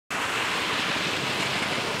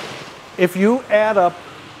If you add up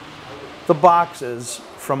the boxes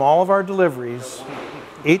from all of our deliveries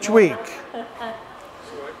each week,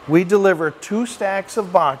 we deliver 2 stacks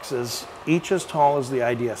of boxes, each as tall as the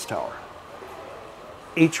IDS Tower,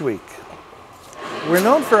 each week. We're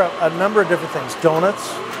known for a number of different things.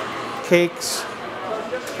 Donuts, cakes,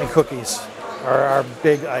 and cookies are our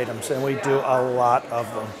big items, and we do a lot of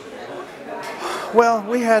them. Well,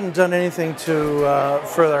 we hadn't done anything to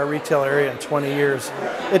further our retail area in 20 years.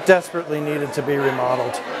 It desperately needed to be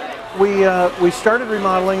remodeled. We started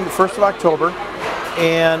remodeling the 1st of October,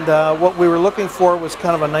 and what we were looking for was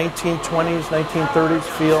kind of a 1920s, 1930s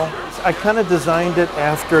feel. I kind of designed it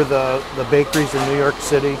after the bakeries in New York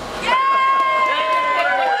City.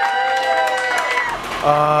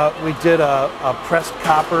 We did a pressed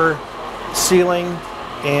copper ceiling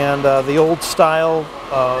and the old style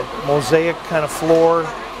mosaic kind of floor,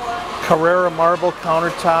 Carrara marble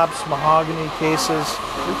countertops, mahogany cases.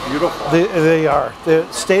 They're beautiful. They are.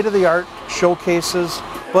 The state-of-the-art showcases,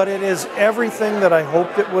 but it is everything that I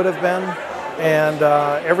hoped it would have been, and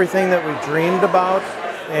everything that we dreamed about,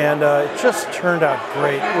 and it just turned out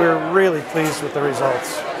great. We're really pleased with the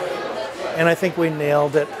results, and I think we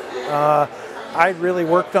nailed it. I really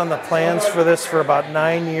worked on the plans for this for about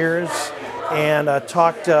 9 years, and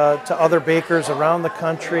talked to other bakers around the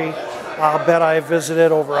country. I'll bet I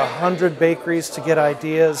visited over 100 bakeries to get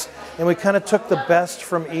ideas, and we kind of took the best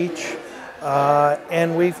from each,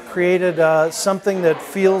 and we've created something that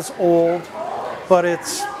feels old, but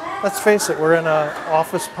it's, let's face it, we're in an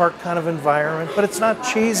office park kind of environment, but it's not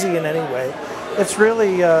cheesy in any way. It's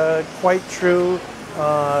really quite true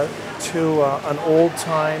to an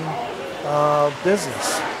old-time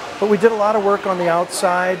business. But we did a lot of work on the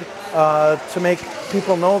outside to make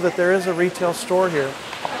people know that there is a retail store here.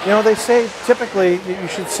 You know, they say typically you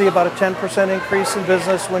should see about a 10% increase in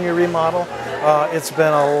business when you remodel. It's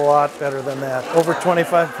been a lot better than that. Over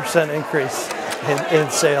 25% increase in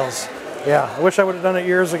sales. Yeah, I wish I would have done it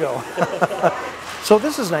years ago. So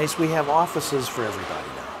this is nice. We have offices for everybody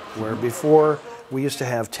now, where before we used to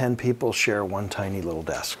have 10 people share one tiny little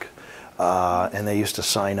desk. And they used to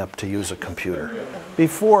sign up to use a computer.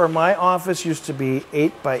 Before, my office used to be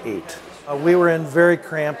 8 by 8. We were in very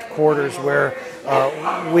cramped quarters where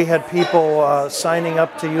we had people signing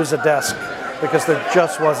up to use a desk because there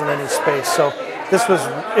just wasn't any space. So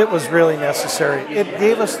it was really necessary. It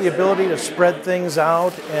gave us the ability to spread things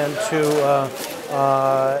out and to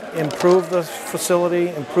improve the facility,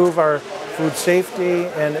 improve our food safety,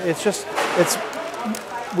 and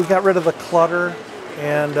we got rid of the clutter.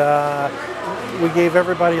 And we gave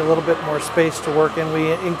everybody a little bit more space to work in.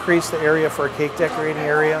 We increased the area for a cake decorating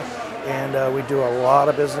area, and we do a lot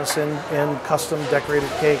of business in custom decorated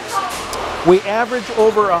cakes. We average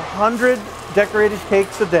over 100 decorated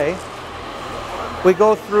cakes a day. We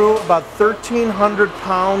go through about 1,300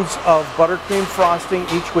 pounds of buttercream frosting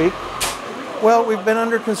each week. Well, we've been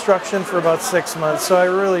under construction for about 6 months, so I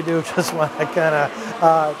really do just want to kind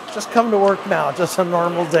of just come to work now, just a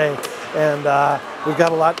normal day. And we've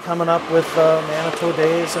got a lot coming up with Manitou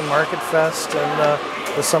Days and Market Fest and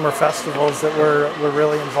the summer festivals that we're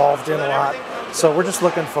really involved in a lot. So we're just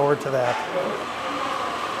looking forward to that.